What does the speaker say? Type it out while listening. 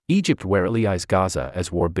Egypt warily eyes Gaza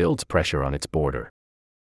as war builds pressure on its border.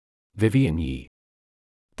 Vivian Yi.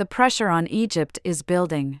 The pressure on Egypt is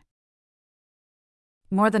building.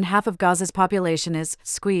 More than half of Gaza's population is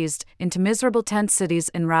squeezed into miserable tent cities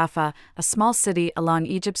in Rafah, a small city along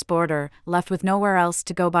Egypt's border, left with nowhere else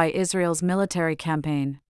to go by Israel's military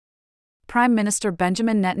campaign. Prime Minister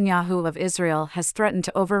Benjamin Netanyahu of Israel has threatened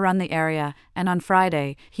to overrun the area, and on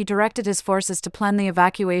Friday, he directed his forces to plan the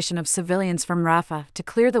evacuation of civilians from Rafah to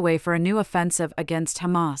clear the way for a new offensive against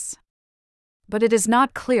Hamas. But it is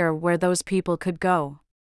not clear where those people could go.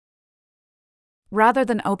 Rather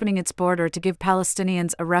than opening its border to give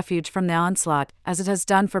Palestinians a refuge from the onslaught, as it has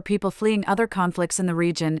done for people fleeing other conflicts in the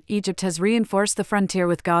region, Egypt has reinforced the frontier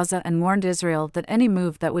with Gaza and warned Israel that any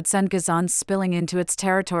move that would send Gazans spilling into its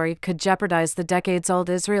territory could jeopardize the decades-old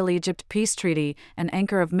Israel-Egypt peace treaty, an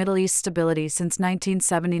anchor of Middle East stability since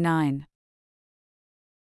 1979.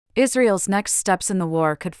 Israel's next steps in the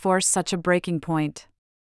war could force such a breaking point.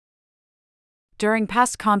 During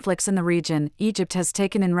past conflicts in the region, Egypt has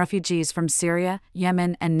taken in refugees from Syria,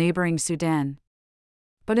 Yemen, and neighboring Sudan.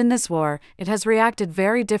 But in this war, it has reacted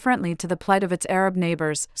very differently to the plight of its Arab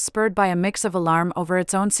neighbors, spurred by a mix of alarm over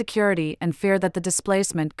its own security and fear that the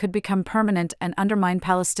displacement could become permanent and undermine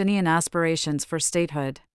Palestinian aspirations for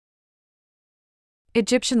statehood.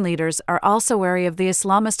 Egyptian leaders are also wary of the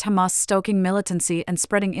Islamist Hamas stoking militancy and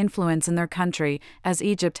spreading influence in their country, as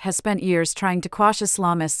Egypt has spent years trying to quash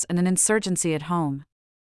Islamists and an insurgency at home.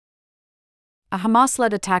 A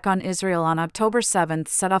Hamas-led attack on Israel on October 7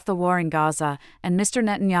 set off the war in Gaza, and Mr.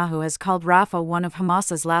 Netanyahu has called Rafah one of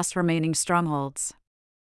Hamas's last remaining strongholds.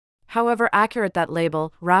 However accurate that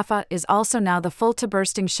label, Rafah is also now the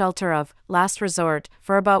full-to-bursting shelter of last resort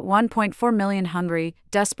for about 1.4 million hungry,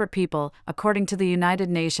 desperate people, according to the United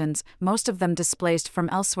Nations, most of them displaced from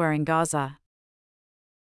elsewhere in Gaza.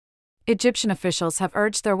 Egyptian officials have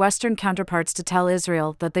urged their Western counterparts to tell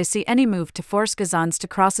Israel that they see any move to force Gazans to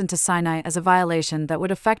cross into Sinai as a violation that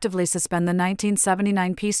would effectively suspend the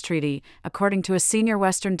 1979 peace treaty, according to a senior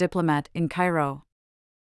Western diplomat in Cairo.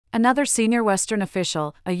 Another senior Western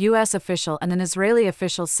official, a U.S. official and an Israeli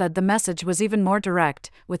official said the message was even more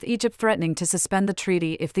direct, with Egypt threatening to suspend the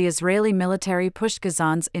treaty if the Israeli military pushed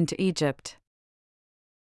Gazans into Egypt.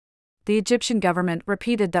 The Egyptian government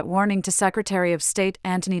repeated that warning to Secretary of State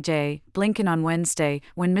Antony J. Blinken on Wednesday,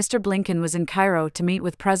 when Mr. Blinken was in Cairo to meet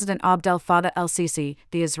with President Abdel Fattah el-Sisi,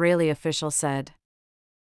 the Israeli official said.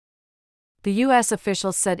 The U.S.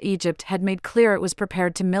 officials said Egypt had made clear it was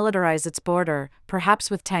prepared to militarize its border, perhaps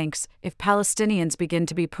with tanks, if Palestinians begin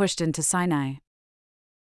to be pushed into Sinai.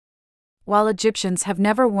 While Egyptians have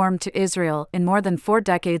never warmed to Israel in more than 4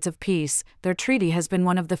 decades of peace, their treaty has been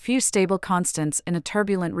one of the few stable constants in a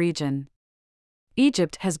turbulent region.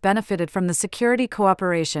 Egypt has benefited from the security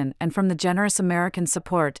cooperation and from the generous American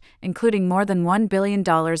support, including more than $1 billion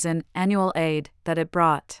in annual aid that it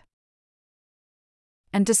brought.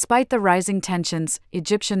 And despite the rising tensions,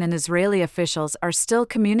 Egyptian and Israeli officials are still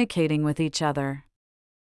communicating with each other.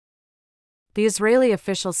 The Israeli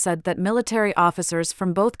officials said that military officers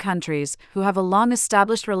from both countries, who have a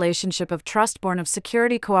long-established relationship of trust born of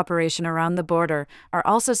security cooperation around the border, are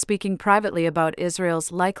also speaking privately about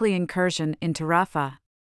Israel's likely incursion into Rafah.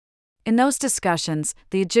 In those discussions,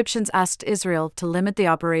 the Egyptians asked Israel to limit the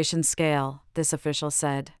operation's scale, this official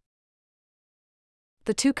said.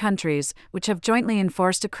 The two countries, which have jointly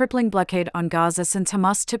enforced a crippling blockade on Gaza since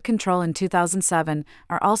Hamas took control in 2007,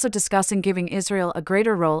 are also discussing giving Israel a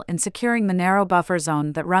greater role in securing the narrow buffer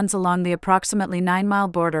zone that runs along the approximately 9-mile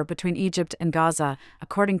border between Egypt and Gaza,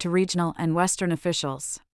 according to regional and Western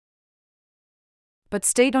officials. But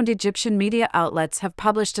state-owned Egyptian media outlets have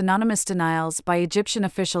published anonymous denials by Egyptian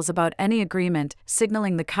officials about any agreement,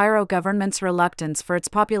 signaling the Cairo government's reluctance for its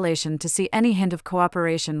population to see any hint of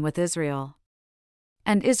cooperation with Israel.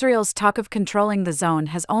 And Israel's talk of controlling the zone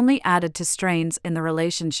has only added to strains in the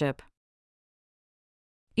relationship.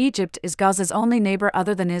 Egypt is Gaza's only neighbor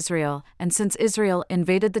other than Israel, and since Israel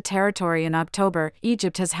invaded the territory in October,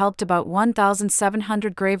 Egypt has helped about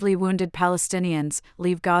 1,700 gravely wounded Palestinians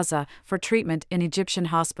leave Gaza for treatment in Egyptian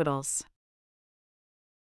hospitals.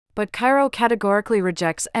 But Cairo categorically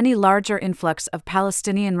rejects any larger influx of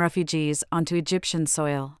Palestinian refugees onto Egyptian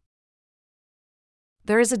soil.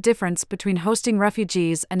 There is a difference between hosting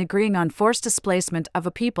refugees and agreeing on forced displacement of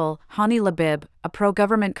a people, Hani Labib, a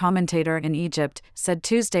pro-government commentator in Egypt, said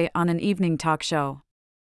Tuesday on an evening talk show.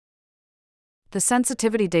 The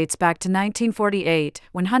sensitivity dates back to 1948,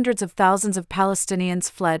 when hundreds of thousands of Palestinians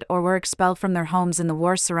fled or were expelled from their homes in the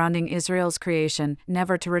war surrounding Israel's creation,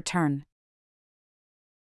 never to return.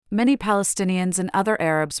 Many Palestinians and other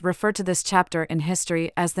Arabs refer to this chapter in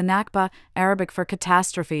history as the Nakba, Arabic for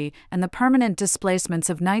catastrophe, and the permanent displacements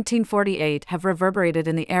of 1948 have reverberated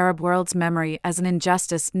in the Arab world's memory as an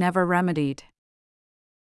injustice never remedied.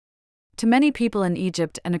 To many people in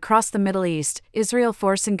Egypt and across the Middle East, Israel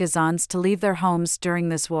forcing Gazans to leave their homes during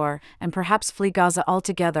this war, and perhaps flee Gaza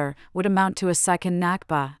altogether, would amount to a second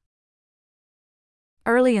Nakba.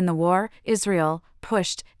 Early in the war, Israel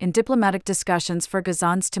pushed, in diplomatic discussions, for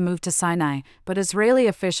Gazans to move to Sinai, but Israeli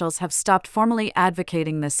officials have stopped formally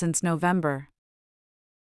advocating this since November.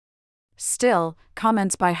 Still,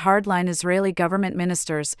 comments by hardline Israeli government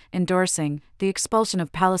ministers, endorsing the expulsion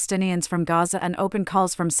of Palestinians from Gaza and open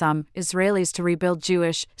calls from some Israelis to rebuild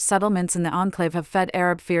Jewish settlements in the enclave have fed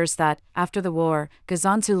Arab fears that, after the war,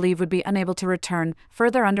 Gazans who leave would be unable to return,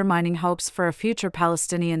 further undermining hopes for a future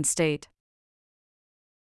Palestinian state.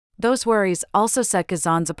 Those worries also set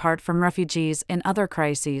Gazans apart from refugees in other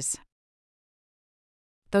crises.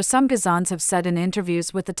 Though some Gazans have said in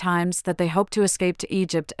interviews with The Times that they hope to escape to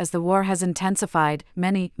Egypt as the war has intensified,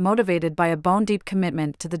 many, motivated by a bone-deep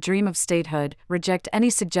commitment to the dream of statehood, reject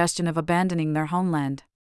any suggestion of abandoning their homeland.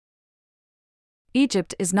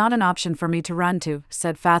 "Egypt is not an option for me to run to,"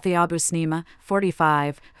 said Fathi Abu Snima,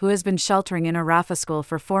 45, who has been sheltering in a Rafah school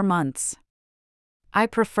for 4 months. "I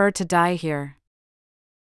prefer to die here."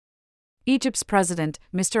 Egypt's president,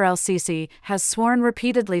 Mr. El-Sisi, has sworn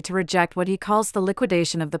repeatedly to reject what he calls the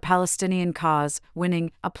liquidation of the Palestinian cause,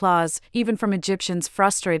 winning applause even from Egyptians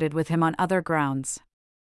frustrated with him on other grounds.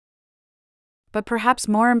 But perhaps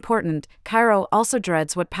more important, Cairo also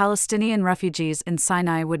dreads what Palestinian refugees in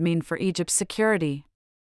Sinai would mean for Egypt's security.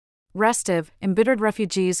 Restive, embittered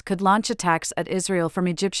refugees could launch attacks at Israel from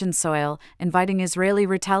Egyptian soil, inviting Israeli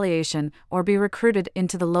retaliation, or be recruited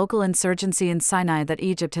into the local insurgency in Sinai that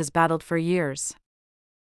Egypt has battled for years.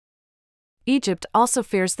 Egypt also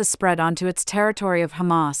fears the spread onto its territory of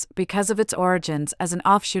Hamas because of its origins as an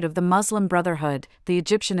offshoot of the Muslim Brotherhood, the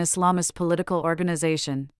Egyptian Islamist political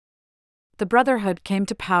organization. The Brotherhood came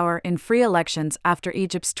to power in free elections after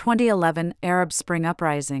Egypt's 2011 Arab Spring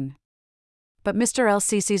uprising. But Mr.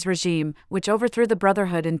 El-Sisi's regime, which overthrew the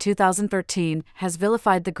Brotherhood in 2013, has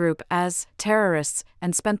vilified the group as terrorists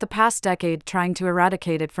and spent the past decade trying to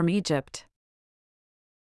eradicate it from Egypt.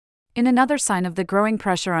 In another sign of the growing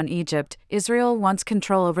pressure on Egypt, Israel wants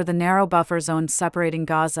control over the narrow buffer zone separating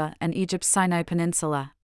Gaza and Egypt's Sinai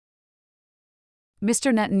Peninsula.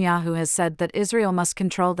 Mr. Netanyahu has said that Israel must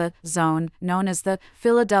control the zone, known as the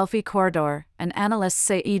Philadelphia Corridor, and analysts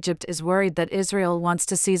say Egypt is worried that Israel wants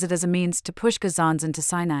to seize it as a means to push Gazans into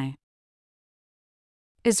Sinai.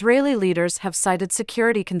 Israeli leaders have cited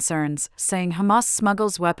security concerns, saying Hamas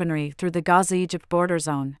smuggles weaponry through the Gaza-Egypt border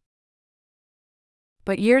zone.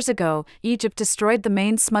 But years ago, Egypt destroyed the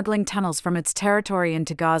main smuggling tunnels from its territory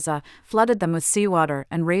into Gaza, flooded them with seawater,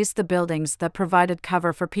 and razed the buildings that provided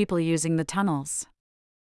cover for people using the tunnels.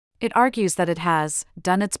 It argues that it has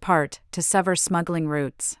done its part to sever smuggling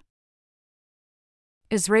routes.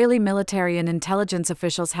 Israeli military and intelligence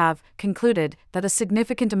officials have concluded that a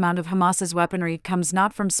significant amount of Hamas's weaponry comes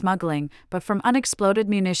not from smuggling, but from unexploded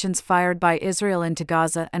munitions fired by Israel into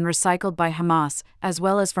Gaza and recycled by Hamas, as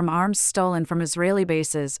well as from arms stolen from Israeli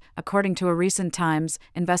bases, according to a recent Times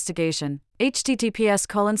investigation.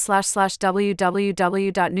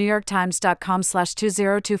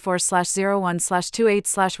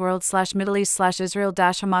 https://www.newyorktimes.com/2024/01/28/world/middle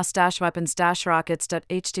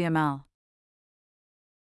east/israel-hamas-weapons-rockets.html.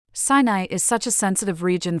 Sinai is such a sensitive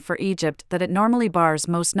region for Egypt that it normally bars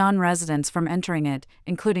most non-residents from entering it,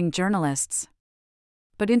 including journalists.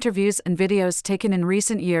 But interviews and videos taken in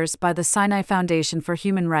recent years by the Sinai Foundation for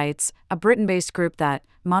Human Rights, a Britain-based group that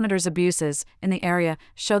monitors abuses in the area,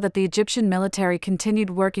 show that the Egyptian military continued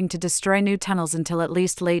working to destroy new tunnels until at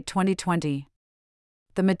least late 2020.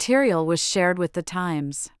 The material was shared with The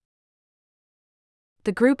Times.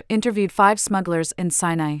 The group interviewed 5 smugglers in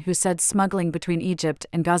Sinai who said smuggling between Egypt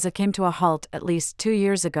and Gaza came to a halt at least 2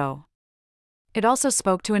 years ago. It also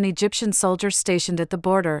spoke to an Egyptian soldier stationed at the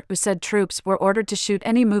border who said troops were ordered to shoot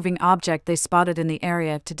any moving object they spotted in the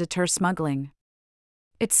area to deter smuggling.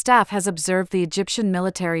 Its staff has observed the Egyptian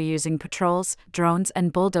military using patrols, drones,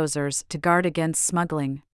 and bulldozers to guard against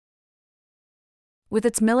smuggling. With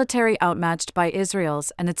its military outmatched by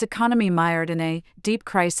Israel's and its economy mired in a deep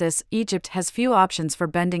crisis, Egypt has few options for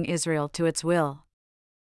bending Israel to its will.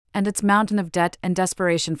 And its mountain of debt and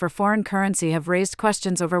desperation for foreign currency have raised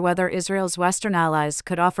questions over whether Israel's Western allies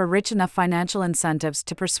could offer rich enough financial incentives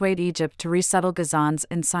to persuade Egypt to resettle Gazans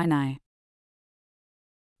in Sinai.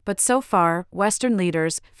 But so far, Western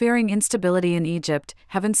leaders, fearing instability in Egypt,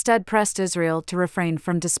 have instead pressed Israel to refrain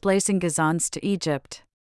from displacing Gazans to Egypt.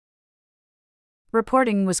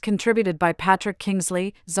 Reporting was contributed by Patrick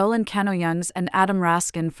Kingsley, Zolan Kanoyuns, and Adam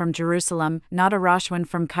Raskin from Jerusalem, Nada Rashwan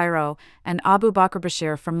from Cairo, and Abu Bakr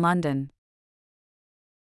Bashir from London.